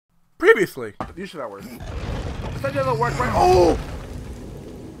Previously. Usually that works. That doesn't work right. Oh!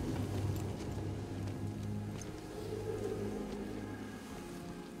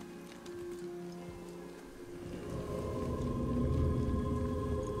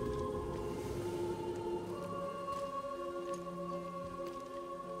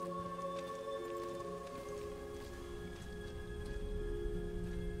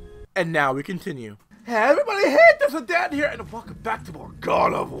 And now we continue. Hey, everybody, hey, there's a dad here, and welcome back to more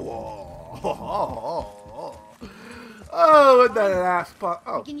God of War. Oh, and that last part.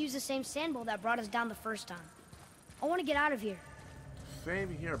 Oh. We can use the same sand bowl that brought us down the first time. I want to get out of here.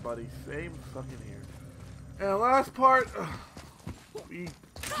 Same here, buddy. Same fucking here. And the last part, we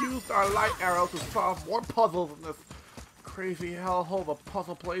used our light arrow to solve more puzzles in this crazy hellhole of a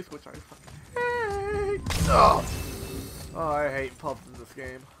puzzle place, which I fucking hate. Oh, I hate puzzles in this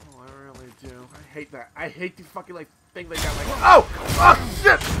game. Oh, I really do. I hate that. I hate these fucking like things they got like. Oh! Oh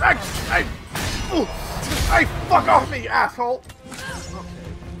shit! Hey, fuck off me, asshole! Okay.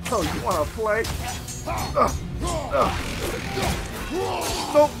 So you wanna play?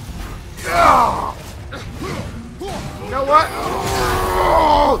 Nope. You know what?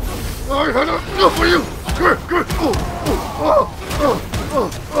 I had enough for you!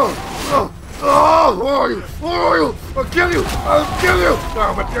 Oh, where are you? Where are you? I'll kill you! I'll kill you!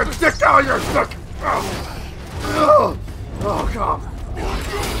 Oh, but your dick down, you're stuck! Oh, God.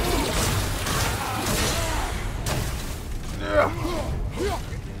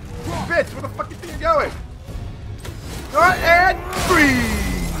 Bitch, where the fuck you think you're going? Alright, and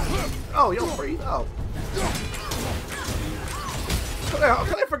freeze! Oh, you don't freeze? Oh.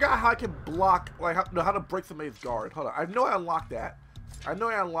 I forgot how I can block, like, how to break somebody's guard. Hold on, I know I unlocked that. I know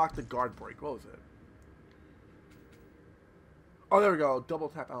I unlocked the guard break. What was it? Oh, there we go. Double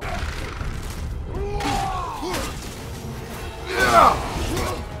tap out.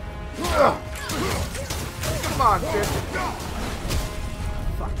 Come on, bitch.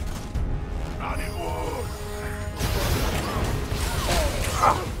 Fuck.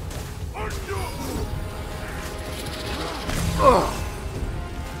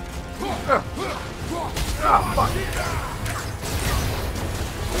 Fuck.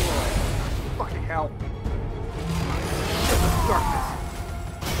 Fucking hell. Darkness.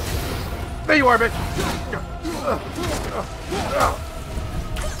 There you are, bitch. Let's go.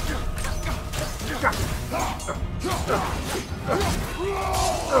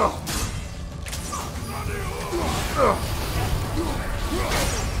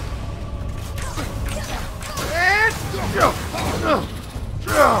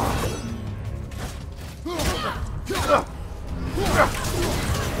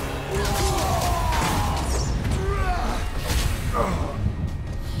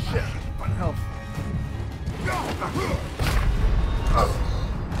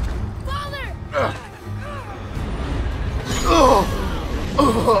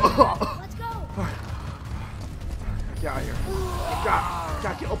 Get out of here.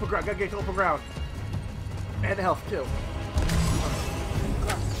 Gotta get open ground. Gotta get to open ground. And health too.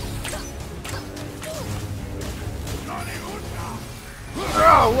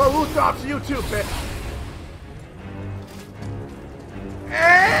 Oh, well, who stops you too, bitch?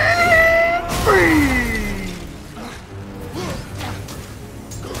 And freeze!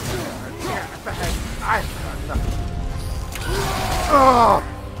 I've got nothing. Oh!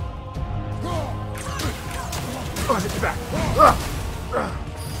 Oh, hit you back.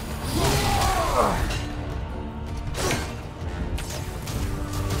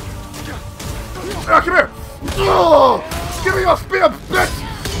 Come here! Oh! Give me your spear, bitch!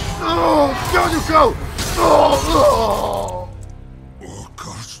 Oh! Down you go! Oh!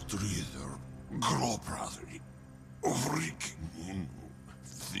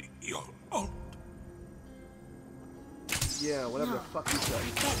 Yeah, whatever the fuck you said.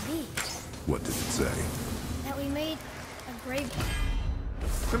 It can't be. What did it say? That we made a grave.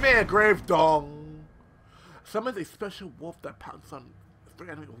 Come here, grave dong. Summons a special wolf that pounds on three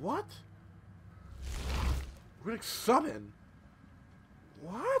enemies. What? We're gonna summon?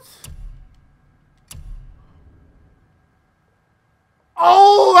 What?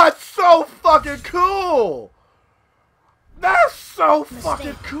 Oh, that's so fucking cool! That's so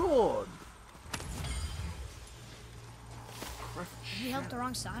fucking cool! Did you help the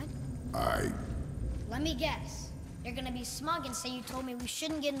wrong side? Let me guess. You're gonna be smug and say you told me we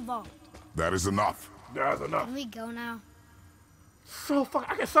shouldn't get involved. That is enough. That's enough. Can we go now? So fuck,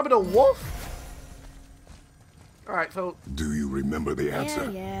 I can summon a wolf? Alright, so... Do you remember the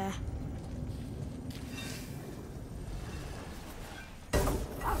answer? Yeah.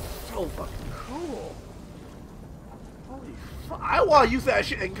 So fucking cool. Holy I want to use that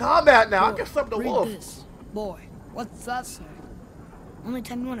shit in combat now. I Boy, can summon the read wolf. this. Boy, what's that say? Only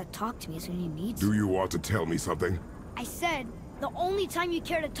time you want to talk to me is when you need Do you want to tell me something? I said, the only time you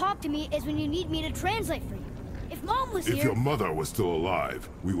care to talk to me is when you need me to translate for you. If Mom was If here... your mother was still alive,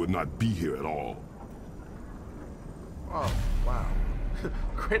 we would not be here at all. Oh, wow.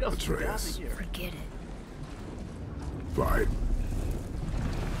 Kratos Atreus. is down here. Forget it. Fine.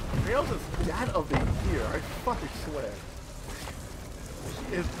 Kratos is dad of the year. I fucking swear.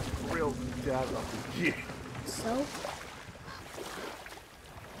 She is real dad of the year. So?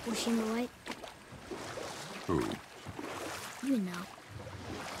 Was she in the light? Who? You know.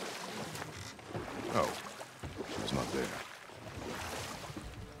 Oh. She was not there.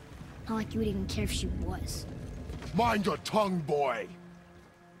 Not like you would even care if she was. Mind your tongue, boy!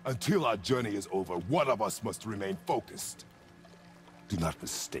 Until our journey is over, one of us must remain focused. Do not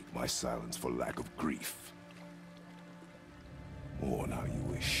mistake my silence for lack of grief. Mourn how you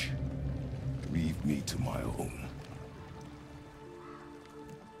wish. Leave me to my own.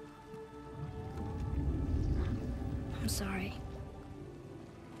 I'm sorry.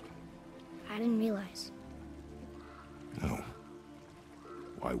 I didn't realize. No.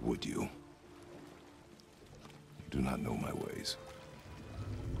 Why would you? You do not know my ways.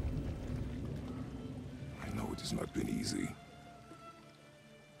 I know it has not been easy.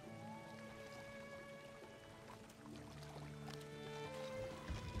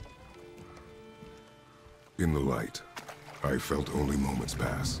 In the light, I felt only moments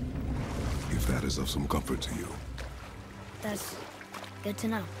pass. If that is of some comfort to you. That's good to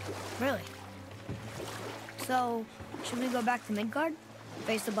know. Really. So, should we go back to Midgard?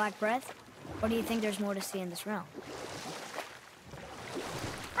 Face the Black Breath? Or do you think there's more to see in this realm?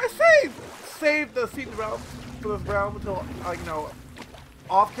 I save the seed realm for this realm until, you know,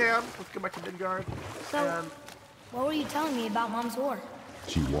 off cam. Let's go back to Midgard. So, And what were you telling me about Mom's war?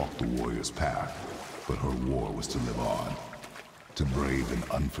 She walked the warrior's path, but her war was to live on. To brave an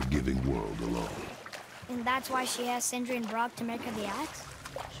unforgiving world alone. And that's why she has Sindri and Brock to make her the axe?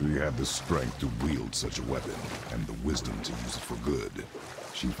 She had the strength to wield such a weapon, and the wisdom to use it for good.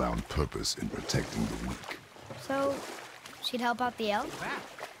 She found purpose in protecting the weak. So, she'd help out the elves? Wow.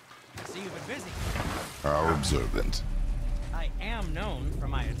 I see you've been busy. How observant. I am known for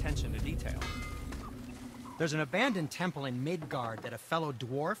my attention to detail. There's an abandoned temple in Midgard that a fellow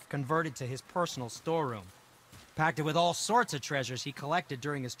dwarf converted to his personal storeroom. Packed it with all sorts of treasures he collected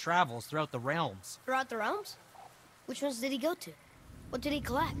during his travels throughout the realms. Throughout the realms? Which ones did he go to? What did he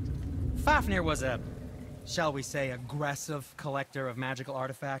collect? Fafnir was a, shall we say, aggressive collector of magical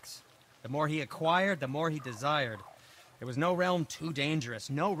artifacts. The more he acquired, the more he desired. There was no realm too dangerous,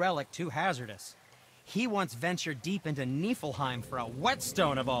 no relic too hazardous. He once ventured deep into Niflheim for a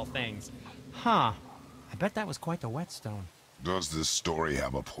whetstone of all things. Huh. I bet that was quite the whetstone. Does this story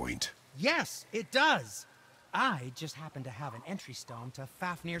have a point? Yes, it does. I just happen to have an entry stone to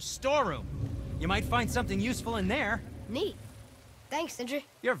Fafnir's storeroom. You might find something useful in there. Neat. Thanks, Sindri.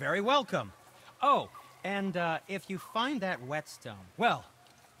 You're very welcome. Oh, and if you find that whetstone, well,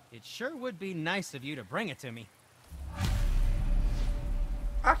 it sure would be nice of you to bring it to me.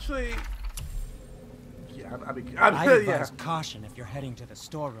 actually, yeah, I'd yeah. advise caution if you're heading to the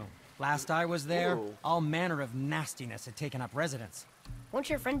storeroom. Last I was there, Ooh. all manner of nastiness had taken up residence. Won't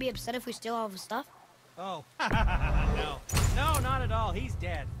your friend be upset if we steal all of his stuff? Oh, no. No, not at all. He's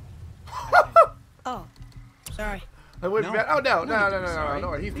dead. Oh, sorry. I wouldn't bet. Oh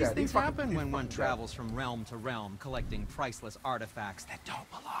no, he's These dead. things He's fucking- happen he's when one fucking travels from realm to realm, collecting priceless artifacts that don't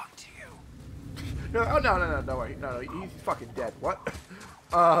belong to you. dead. No, oh no, don't worry. No, he's fucking dead. What?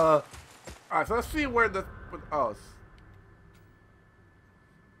 Alright, so let's see where the oh,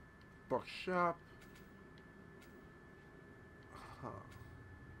 bookshop. Huh.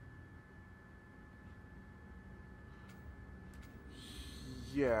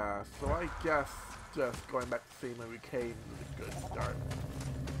 Yeah, so I guess just going back to see when we came is a good start.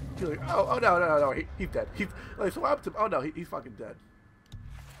 He's like, oh no, he's dead. He's like, so what happened to him? Oh no, he's fucking dead.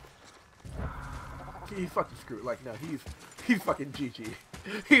 He's fucking screwed. Like, no, he's fucking GG.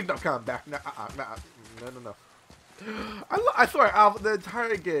 He's not coming back. No. I swear, the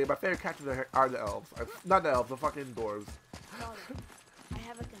entire game, my favorite characters are the elves. Not the elves, the fucking dwarves. Father, I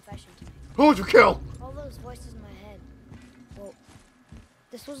have a confession to make. Who'd you kill? All those voices in my head. Well,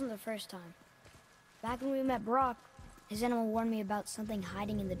 this wasn't the first time. Back when we met Brock, his animal warned me about something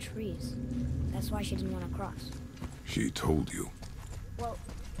hiding in the trees. That's why she didn't want to cross. She told you. Well,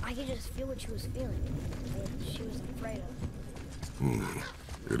 I could just feel what she was feeling. What she was afraid of.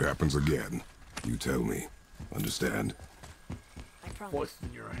 It happens again. You tell me. Understand? I promise. Voice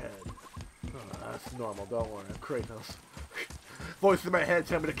in your head. That's normal, don't worry. Kratos. voice in my head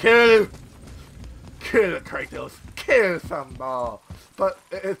telling me to kill him. Kill it, Kratos. Kill some ball. But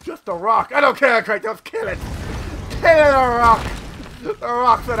it's just a rock. I don't care, Kratos. Kill it. Kill the rock. The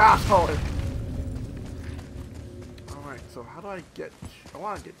rock's an asshole. Alright, so how do I get... I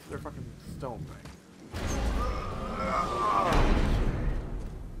want to get to their fucking stone thing.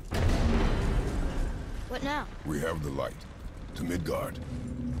 What now? We have the light. To Midgard.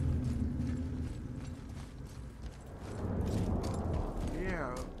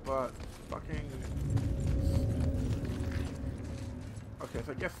 Yeah, but fucking... Okay,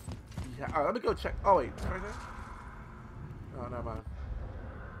 so I guess... Yeah, alright, let me go check... Oh, wait. It's right there? Oh, never mind.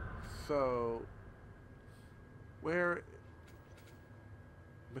 So... Where...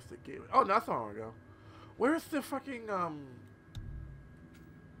 Mystic Gateway. Oh, no, that's not long ago. Where's the fucking, No.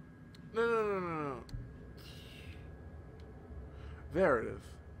 There it is.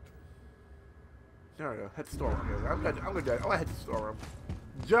 There we go. Head to storeroom. Okay, I'm gonna do it. I wanna head to the storeroom.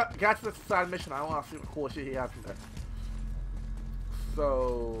 Got to the side mission. I wanna see what cool shit he has from there.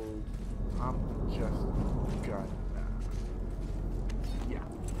 So I'm just gonna yeah.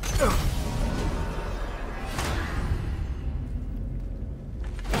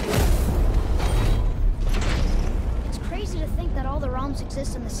 It's crazy to think that all the realms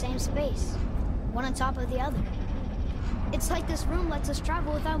exist in the same space, one on top of the other. It's like this room lets us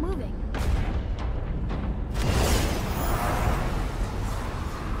travel without moving.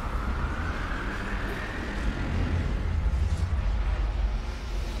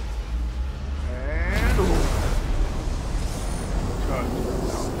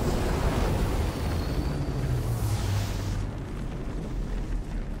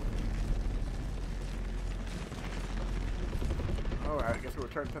 Alright, I guess we'll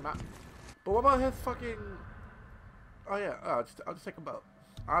return to the map. But what about his fucking... Oh yeah, I'll just take a boat.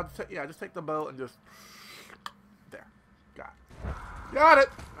 Just take the boat and just... There. Got it. Got it!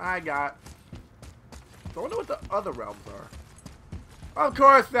 I got it. So I wonder what the other realms are. Of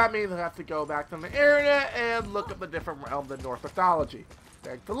course, that means I have to go back to the internet and look up the different realms in Norse mythology.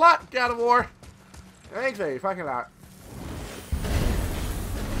 Thanks a lot, God of War. Thanks a fucking lot.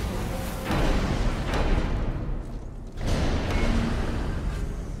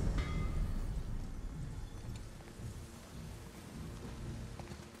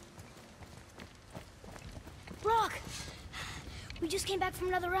 Brock! We just came back from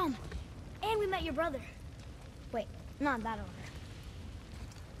another realm. And we met your brother. Wait, not in that order.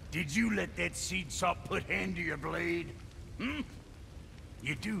 Did you let that seed sop put hand to your blade? Hmm?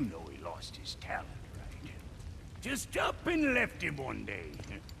 You do know he lost his talent, right? Just up and left him one day.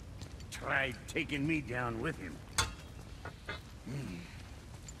 Tried taking me down with him.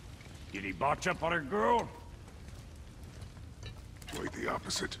 Did he botch up on her girl? Quite the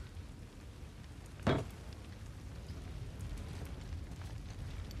opposite.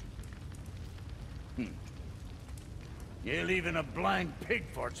 Yeah, leaving a blind pig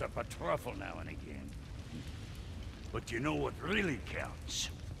farts up a truffle now and again. But you know what really counts?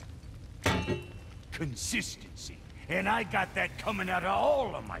 Consistency. And I got that coming out of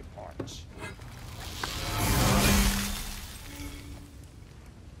all of my parts.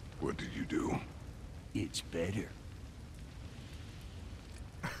 What did you do? It's better.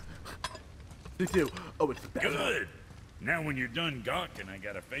 They do. Oh, it's better. Good! Now when you're done gawking, I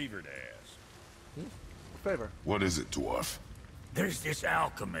got a favor to ask. Favor. What is it, dwarf? There's this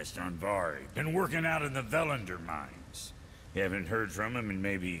alchemist on Vari. Been working out in the Velander mines. Haven't heard from him in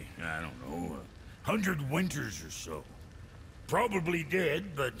maybe, I don't know, 100 winters or so. Probably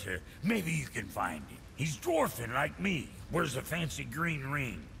dead, but maybe you can find him. He's dwarfing like me. Wears a fancy green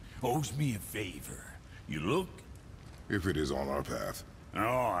ring. Owes me a favor. You look? If it is on our path. Oh,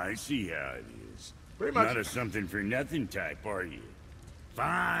 I see how it is. Pretty much. Not a something-for-nothing type, are you?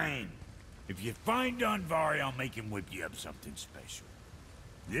 Fine. If you find Donvari, I'll make him whip you up something special.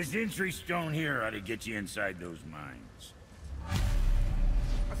 This entry stone here ought to get you inside those mines.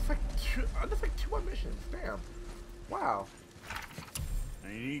 That's like two more missions. Damn. Wow. I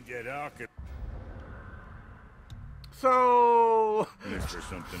need that alchemy. So... For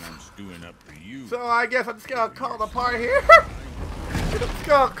something I'm stewing up for you. So I guess I'm just gonna call the part here. I'm just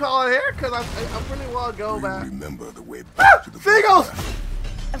gonna call it here because I really want to go back. Remember the way back to the Seagulls!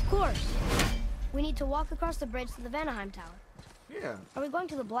 Of course. We need to walk across the bridge to the Vanaheim Tower. Yeah. Are we going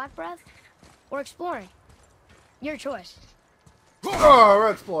to the Black Breath? Or exploring? Your choice. Oh,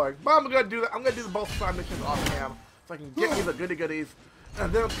 we're exploring. But I'm gonna do that. I'm gonna do the both side missions off cam so I can get you the goody goodies,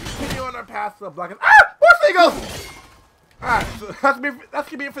 and then continue on our path to the Black. More seagulls! All right, so that's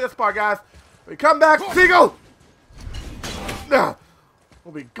gonna be it for this part, guys. When we come back, seagull. Now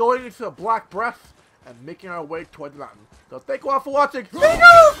we'll be going into the Black Breath and making our way toward the mountain. So thank you all for watching.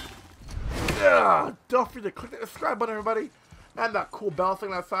 Yeah, don't forget to click the subscribe button, everybody. And that cool bell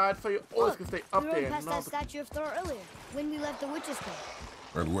thing outside so you always can stay We rode updated. past that statue of Thor earlier, when we left the witch's cave.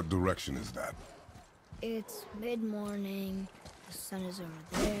 And what direction is that? It's mid-morning, the sun is over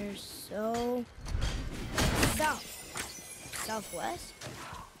there, so... south. Southwest?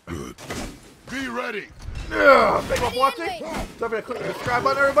 Good. Be ready! Yeah, thank you all for watching. Don't forget to click the subscribe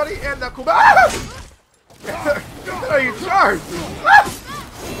button, everybody. And that cool bell. Are you charged?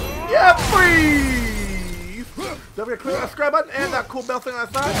 Yeah, freeze! Don't forget to click the subscribe button and that cool bell thing on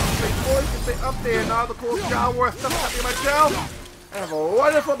the side. So you always can stay updated on all the cool Star Wars stuff happening in my channel. And have a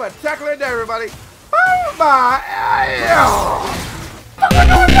wonderful, spectacular day, everybody. Bye!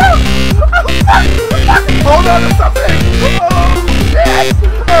 Hold on to something! Oh, shit!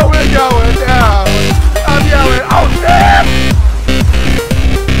 Oh, we're going down! I'm yelling, oh, shit!